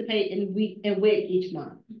think participate in WIC each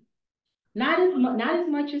month? Not as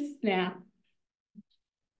much as SNAP.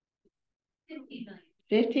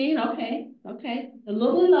 15, okay. A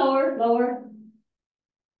little bit lower.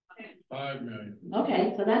 5 million.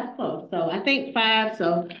 Okay, so that's close. So I think 5.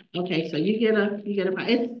 So okay, so you get a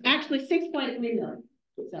it's actually 6.3 million.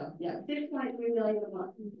 So yeah, 6.3 million a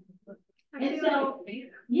month. And so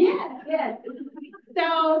yes.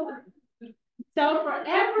 So for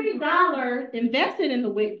every dollar invested in the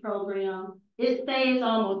WIC program, it saves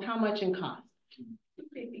almost how much in cost?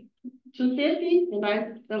 $250.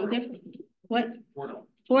 Anybody something different? What? $4.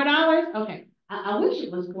 $4? Okay. I wish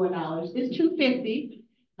it was $4. It's $250.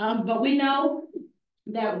 But we know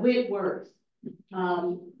that WIC works.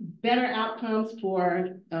 Better outcomes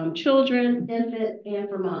for children, infants, and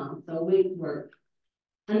for moms. So WIC works.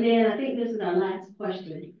 And then I think this is our last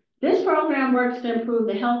question. This program works to improve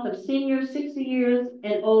the health of seniors 60 years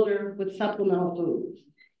and older with supplemental foods.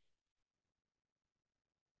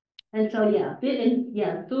 And so,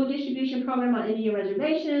 food distribution program on Indian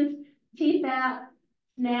reservations, TFAP,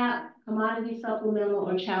 SNAP, commodity supplemental,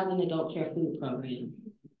 or child and adult care food program.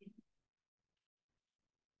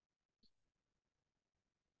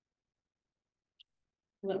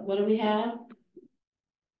 What do we have?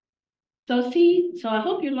 So I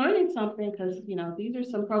hope you're learning something because, these are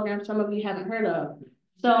some programs some of you haven't heard of.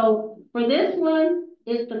 So for this one,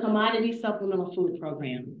 it's the commodity supplemental food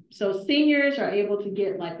program. So seniors are able to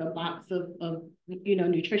get like a box of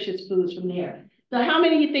nutritious foods from there. So how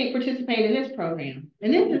many of you think participate in this program?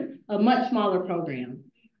 And this is a much smaller program.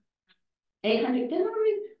 800, did I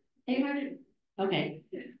read 800? Okay.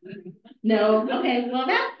 No, okay, well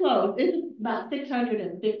that's close. It's about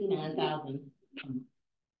 659,000.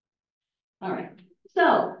 All right,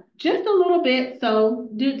 so just a little bit. So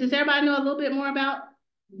does everybody know a little bit more about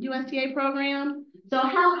USDA program? So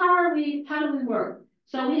how do we work?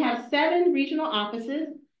 So we have 7 regional offices,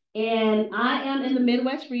 and I am in the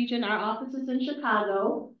Midwest region. Our office is in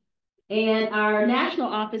Chicago, and our national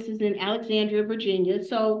office is in Alexandria, Virginia.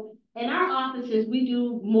 So in our offices, we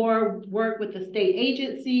do more work with the state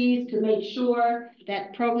agencies to make sure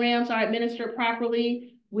that programs are administered properly.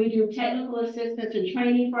 We do technical assistance and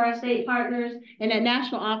training for our state partners, and at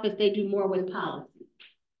national office, they do more with policy.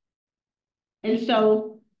 And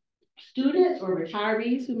so students or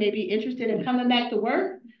retirees who may be interested in coming back to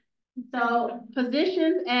work. So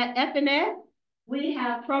positions at FNS, we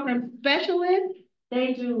have program specialists.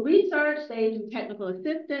 They do research, they do technical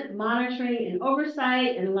assistance, monitoring and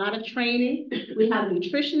oversight, and a lot of training. We have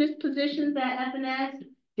nutritionist positions at FNS,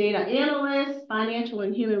 data analysts, financial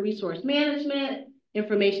and human resource management,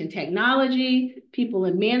 information technology, people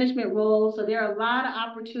in management roles. So there are a lot of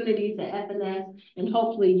opportunities at FNS, and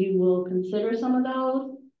hopefully you will consider some of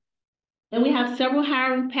those. And we have several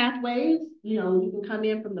hiring pathways. You can come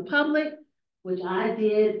in from the public, which I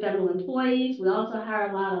did, federal employees. We also hire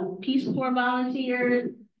a lot of Peace Corps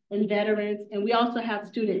volunteers and veterans, and we also have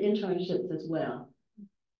student internships as well.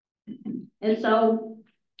 And so,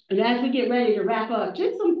 as we get ready to wrap up,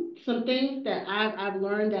 just some things that I've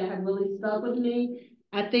learned that have really stuck with me.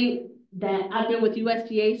 I think that I've been with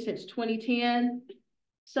USDA since 2010.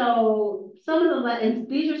 So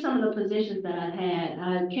these are some of the positions that I've had.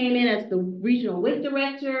 I came in as the regional WIC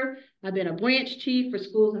director. I've been a branch chief for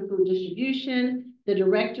schools and food distribution, the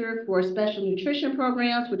director for special nutrition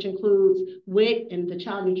programs, which includes WIC and the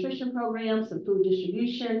child nutrition programs and food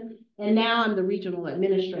distribution. And now I'm the regional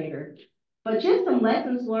administrator. But just some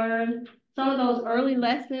lessons learned. Some of those early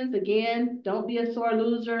lessons, again, don't be a sore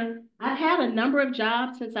loser. I've had a number of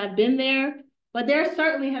jobs since I've been there, but there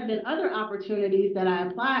certainly have been other opportunities that I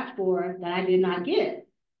applied for that I did not get.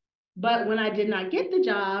 But when I did not get the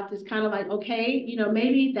jobs, it's kind of like, okay,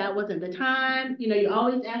 maybe that wasn't the time. You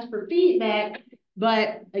always ask for feedback,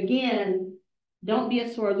 but again, don't be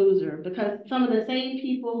a sore loser, because some of the same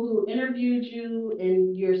people who interviewed you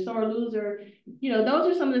and you're a sore loser,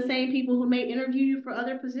 those are some of the same people who may interview you for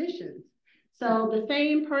other positions. So the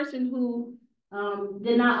same person who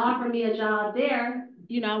did not offer me a job there,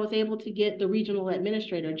 I was able to get the regional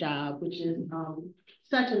administrator job, which is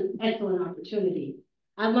such an excellent opportunity.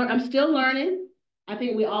 I'm still learning. I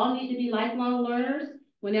think we all need to be lifelong learners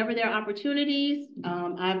whenever there are opportunities.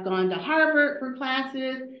 I've gone to Harvard for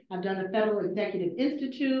classes. I've done the Federal Executive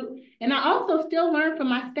Institute, and I also still learn from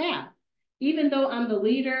my staff. Even though I'm the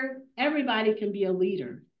leader, everybody can be a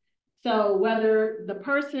leader. So whether the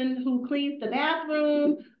person who cleans the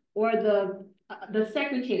bathroom or the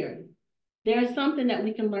secretary, there's something that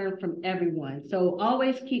we can learn from everyone. So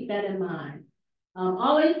always keep that in mind.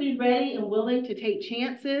 Always be ready and willing to take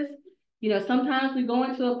chances. Sometimes we go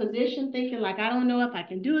into a position thinking like, I don't know if I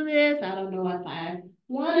can do this. I don't know if I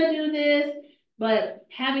want to do this, but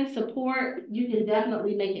having support, you can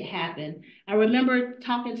definitely make it happen. I remember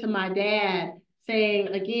talking to my dad saying,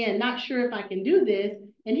 again, not sure if I can do this.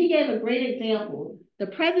 And he gave a great example. The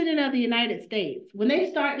President of the United States, when they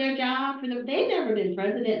start their job, they've never been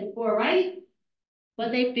president before, right?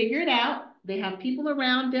 But they figure it out. They have people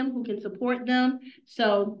around them who can support them.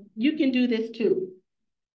 So you can do this too.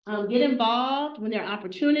 Get involved when there are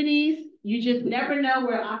opportunities. You just never know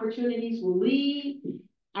where opportunities will lead.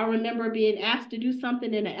 I remember being asked to do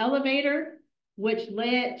something in an elevator which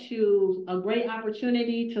led to a great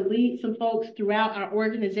opportunity to lead some folks throughout our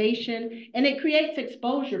organization, and it creates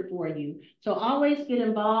exposure for you. So always get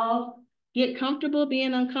involved, get comfortable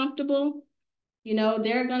being uncomfortable. You know,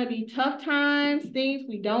 there are going to be tough times, things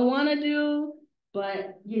we don't want to do,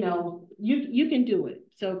 but you know, you can do it.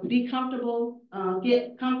 So be comfortable,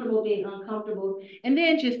 get comfortable being uncomfortable, and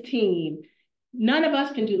then just team. None of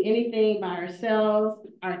us can do anything by ourselves.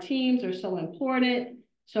 Our teams are so important.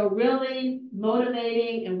 So really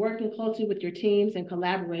motivating and working closely with your teams and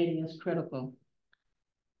collaborating is critical.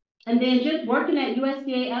 And then just working at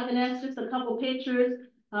USDA Evidence, just a couple pictures.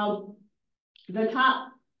 The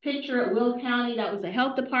top picture at Will County, that was the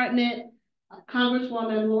health department.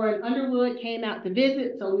 Congresswoman Lauren Underwood came out to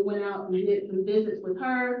visit, so we went out and did some visits with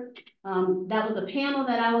her. That was a panel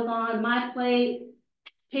that I was on, my plate.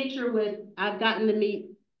 Picture with, I've gotten to meet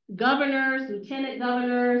governors, lieutenant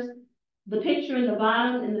governors. The picture in the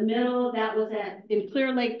bottom, in the middle, that was in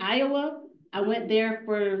Clear Lake, Iowa. I went there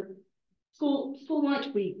for school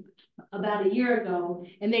lunch week about a year ago,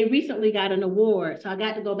 and they recently got an award. So I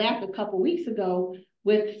got to go back a couple weeks ago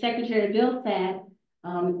with Secretary Vilsack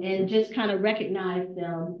and just kind of recognize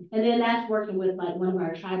them. And then that's working with like one of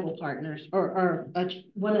our tribal partners or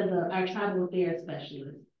one of our tribal affairs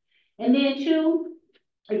specialists. And then two,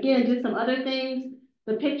 again, just some other things.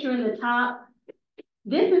 The picture in the top,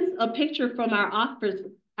 this is a picture from our office,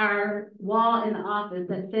 our wall in the office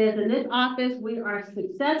that says, in this office, we are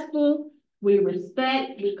successful, we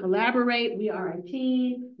respect, we collaborate, we are a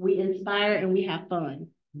team, we inspire, and we have fun.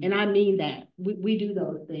 And I mean that. We do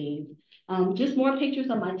those things. Just more pictures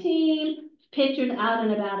of my team, pictures out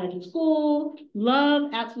and about at the school.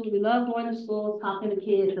 Absolutely love going to school, talking to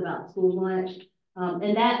kids about school lunch.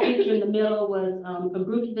 And that picture in the middle was a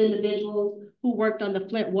group of individuals who worked on the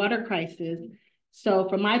Flint water crisis. So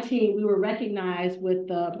for my team, we were recognized with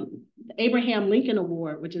the Abraham Lincoln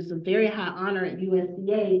Award, which is a very high honor at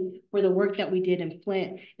USDA for the work that we did in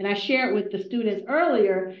Flint. And I shared with the students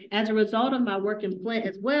earlier, as a result of my work in Flint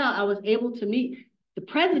as well, I was able to meet the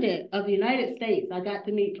President of the United States. I got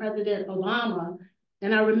to meet President Obama.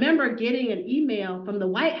 And I remember getting an email from the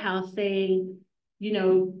White House saying, you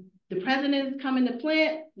know, the president is coming to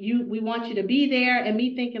Flint, we want you to be there, and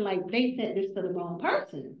me thinking like they sent this to the wrong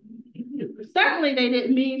person. Certainly they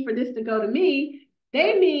didn't mean for this to go to me.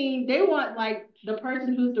 They want like the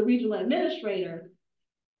person who's the regional administrator.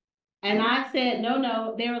 And I said,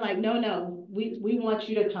 no. They were like, no, we want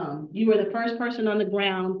you to come. You were the first person on the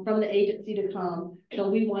ground from the agency to come, so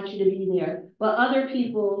we want you to be there. But other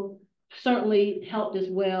people certainly helped as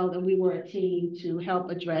well, and we were a team to help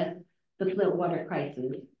address the Flint water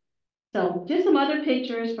crisis. So just some other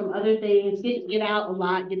pictures from other things, get out a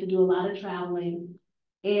lot, get to do a lot of traveling.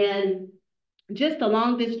 And just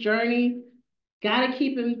along this journey, gotta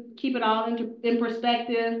keep it all in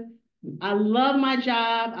perspective. I love my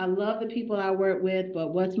job, I love the people I work with, but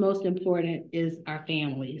what's most important is our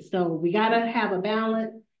family. So we gotta have a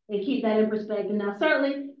balance and keep that in perspective. Now,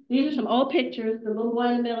 certainly, these are some old pictures. The little boy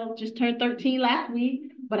in the middle just turned 13 last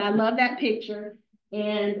week, but I love that picture.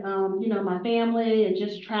 And, you know, my family and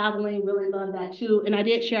just traveling, really love that too. And I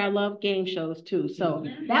did share, I love game shows too. So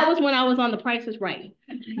that was when I was on The Price is Right.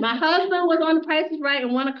 My husband was on The Price is Right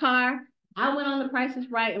and won a car. I went on The Price is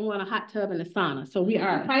Right and won a hot tub and a sauna. So we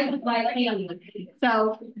are a Price is Right family.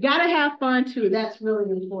 So gotta have fun too. That's really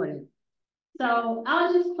important. So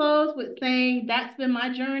I'll just close with saying that's been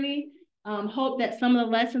my journey. Hope that some of the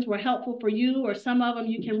lessons were helpful for you, or some of them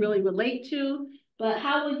you can really relate to. But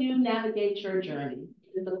how will you navigate your journey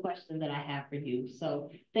is the question that I have for you.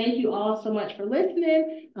 So thank you all so much for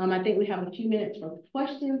listening. I think we have a few minutes for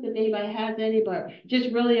questions if anybody has any, but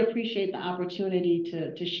just really appreciate the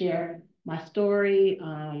opportunity to share my story.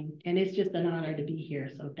 And it's just an honor to be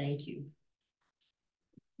here. So thank you.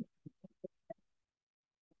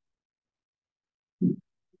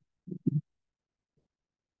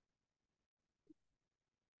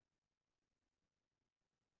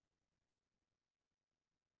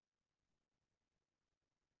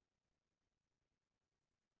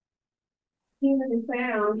 Hearing the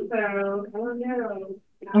sound, so I don't know.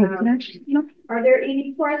 No. Are there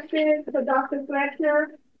any questions for Dr.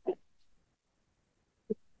 Fletcher?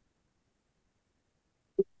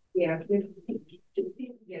 Yeah, just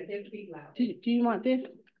speak loud. Do you want this?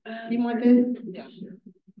 Do you want this? Yeah.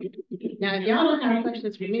 Now, if y'all don't have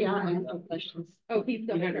questions for me, I'll ask some questions. Oh, he's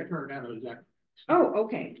still You had here. to turn it down, exactly. Oh,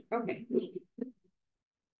 okay.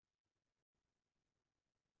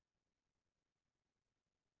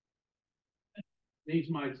 These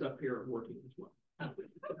mics up here are working as well.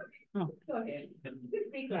 Go ahead. Just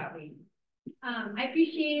speak loudly. I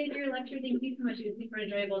appreciated your lecture. Thank you so much. It was super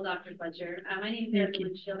enjoyable, Dr. Fletcher. My name is Erica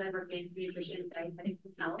Windshield. I work in nutrition and dietetics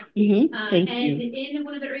and health. Thank and you. in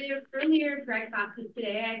one of the earlier grad classes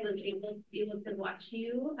today, I was able to watch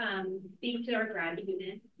you speak to our grad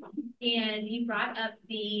students. And you brought up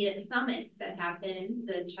the summit that happened,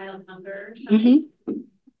 the Child Hunger Summit.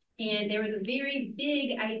 And there was a very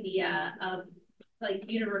big idea of like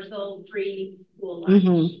universal free school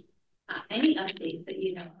lunch. Any updates that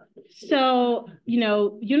you know of? So, you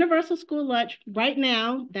know, universal school lunch right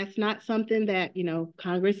now, that's not something that, you know,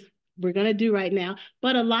 Congress, we're going to do right now,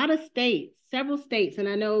 but a lot of states, several states, and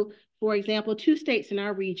I know, for example, 2 states in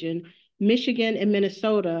our region, Michigan and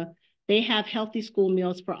Minnesota, they have healthy school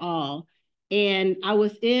meals for all. And I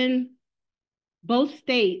was in both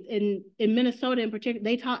states, in Minnesota in particular,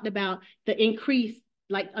 they talked about the increase,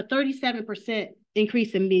 like a 37%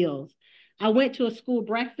 increase in meals. I went to a school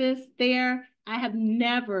breakfast there. I have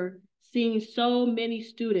never seen so many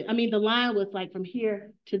students. I mean, the line was like from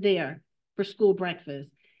here to there for school breakfast.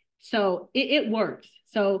 So it works.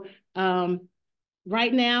 So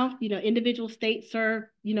right now, you know, individual states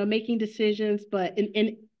are, you know, making decisions, but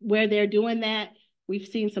in where they're doing that, we've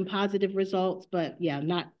seen some positive results, but yeah,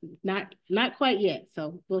 not quite yet.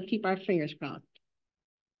 So we'll keep our fingers crossed.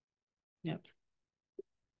 Yep.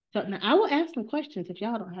 So now I will ask some questions if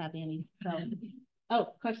y'all don't have any. So, oh,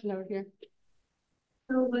 question over here.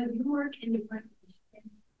 So when you work in the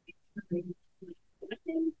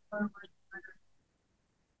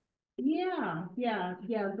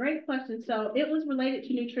Yeah, great question. So it was related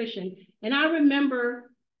to nutrition. And I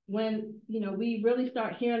remember when, you know, we really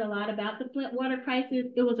start hearing a lot about the Flint water crisis,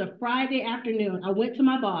 it was a Friday afternoon. I went to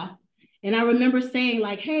my boss and I remember saying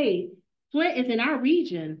like, hey, Flint is in our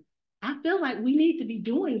region. I feel like we need to be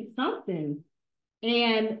doing something.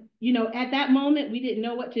 And, you know, at that moment, we didn't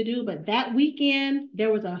know what to do. But that weekend,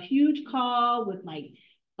 there was a huge call with like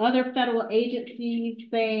other federal agencies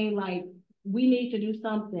saying like, we need to do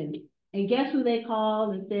something. And guess who they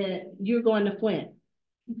called and said, you're going to Flint.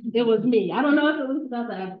 It was me. I don't know if it was because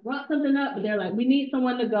I brought something up, but they're like, we need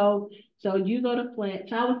someone to go. So you go to Flint.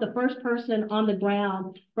 So I was the first person on the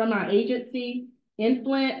ground from our agency in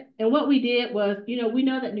Flint. And what we did was, you know, we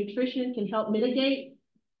know that nutrition can help mitigate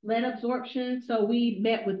lead absorption. So I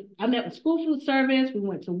met with school food service. We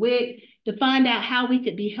went to WIC to find out how we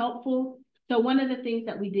could be helpful. So one of the things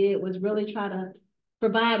that we did was really try to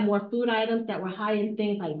provide more food items that were high in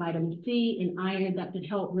things like vitamin C and iron that could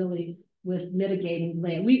help really with mitigating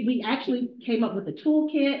lead. We actually came up with a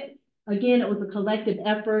toolkit. Again, it was a collective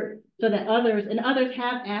effort so that others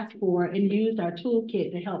have asked for and used our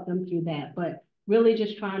toolkit to help them through that, but really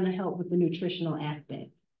just trying to help with the nutritional aspect.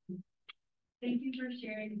 Thank you for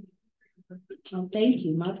sharing. Oh, thank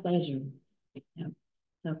you. My pleasure. Yeah.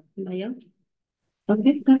 So, anybody else?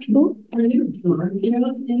 Okay, Dr. Bull. Are there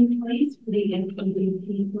materials in place for the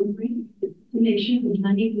NPDP program to make sure the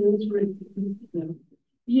money goes where it's supposed to go?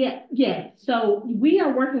 Yeah. So we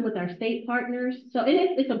are working with our state partners. So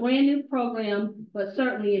it's a brand new program, but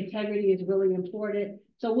certainly integrity is really important.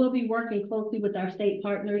 So we'll be working closely with our state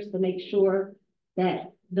partners to make sure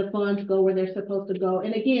that the funds go where they're supposed to go.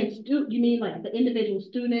 And again, you mean like the individual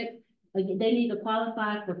student, like they need to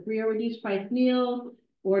qualify for free or reduced price meals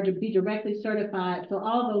or to be directly certified. So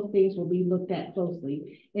all those things will be looked at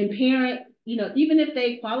closely. And parent, you know, even if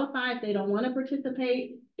they qualify, if they don't want to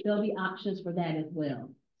participate, there'll be options for that as well.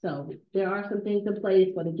 So there are some things in place,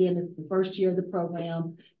 but again, it's the first year of the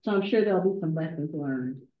program. So I'm sure there'll be some lessons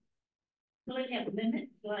learned. Will it have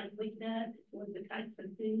limits like with that, or the types of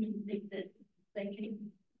things that they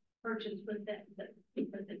can purchase with that?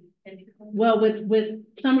 Well, with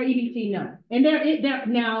summer EBT, no. And there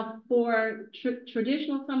now for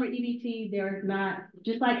traditional summer EBT, there's not,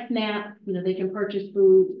 just like SNAP, you know, they can purchase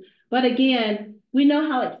food. But again, we know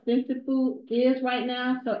how expensive food is right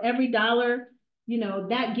now. So every dollar, you know,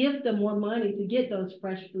 that gives them more money to get those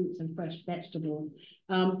fresh fruits and fresh vegetables.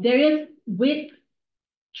 There is WIC,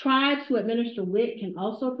 tribes who administer WIC can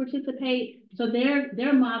also participate. So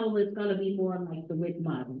their model is going to be more like the WIC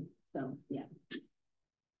model. So, yeah.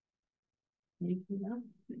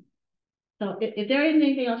 So if there isn't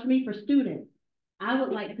anything else for me for students, I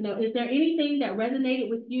would like to know, is there anything that resonated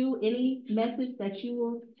with you, any message that you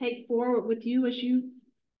will take forward with you as you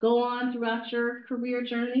go on throughout your career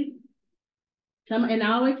journey? And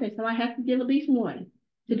I always say, somebody has to give at least one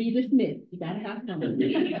to be dismissed. You gotta have someone.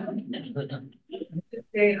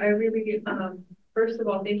 Okay, I really, first of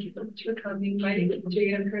all, thank you so much for coming. My name is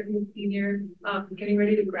Jade. I'm currently a senior, getting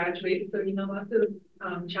ready to graduate. So, you know, lots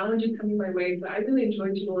of challenges coming my way. But I really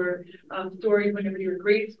enjoyed your stories whenever you were in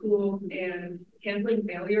grade school and handling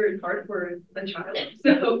failure is hard for a child.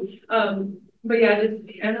 So, but yeah, just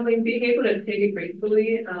handling, being able to take it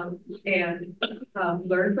gracefully, and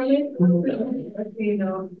learn from it. You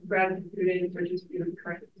know, grad students or just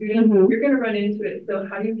current students, you're gonna run into it. So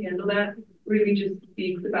how do you handle that really just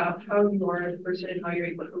speaks about how you are as a person and how you're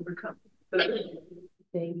able to overcome.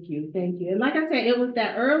 Thank you, thank you. And like I said, it was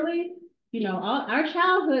that early, you know, our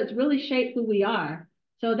childhoods really shape who we are.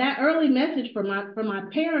 So that early message from my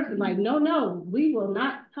parents is like, no, we will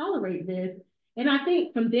not tolerate this. And I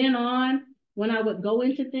think from then on, when I would go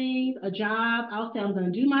into things, a job, I'll say I'm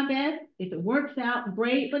going to do my best. If it works out,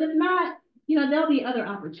 great. But if not, you know, there'll be other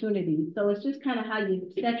opportunities. So it's just kind of how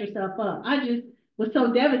you set yourself up. I just was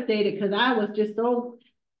so devastated because I was just so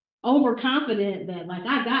overconfident that like,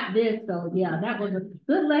 I got this. So yeah, that was a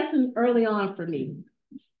good lesson early on for me.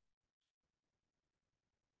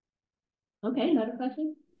 Okay, another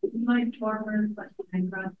question? My former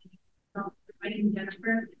question, my name is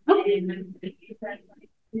Jennifer, and I'm a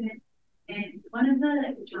student. And one of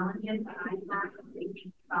the challenges that I had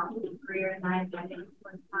thinking about the career in dietetics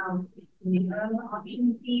was how narrow the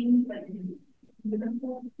option seems, but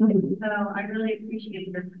beautiful. So I really appreciate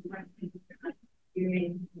your perspective, your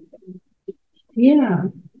experience. Yeah.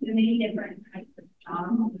 The many different types of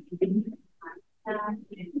jobs, and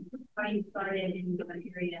how you started in what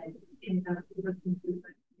area in the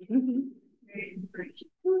very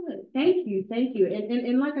inspirational. Thank you.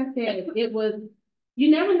 And like I said, it was, you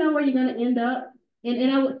never know where you're going to end up.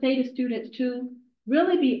 And I would say to students too,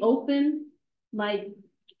 really be open, like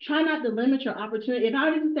try not to limit your opportunity. If I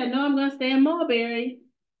would have said, no, I'm going to stay in Mulberry,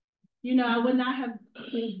 you know, I would not have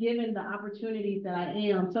been given the opportunities that I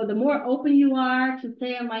am. So the more open you are to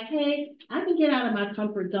saying like, hey, I can get out of my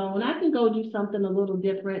comfort zone. I can go do something a little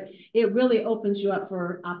different. It really opens you up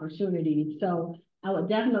for opportunities. So I would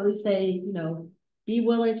definitely say, you know, be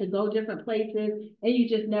willing to go different places, and you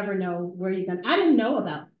just never know where you're going. I didn't know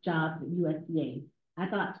about jobs at USDA. I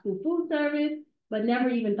thought school food service, but never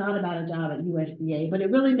even thought about a job at USDA, but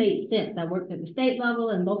it really made sense. I worked at the state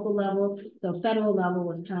level and local level, so federal level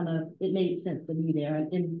was kind of, it made sense to be there,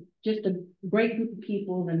 and just a great group of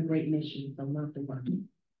people and a great mission, so love to work.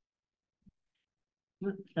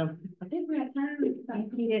 So I think we're at time.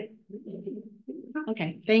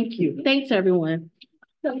 Okay, thank you. Thanks, everyone.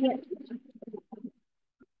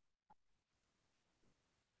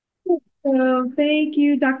 So thank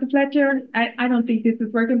you, Dr. Fletcher. I don't think this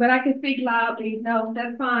is working, but I can speak loudly. No,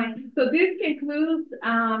 that's fine. So this concludes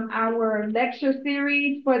our lecture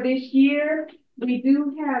series for this year. We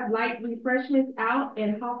do have light refreshments out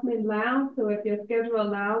in Hoffman Lounge. So if your schedule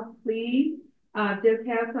allows, please just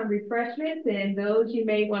have some refreshments, and those you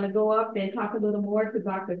may want to go up and talk a little more to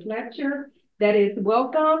Dr. Fletcher. That is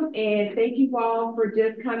welcome, and thank you all for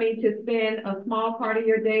just coming to spend a small part of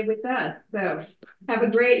your day with us. So have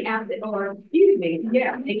a great afternoon, or excuse me,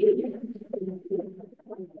 yeah. Thank you.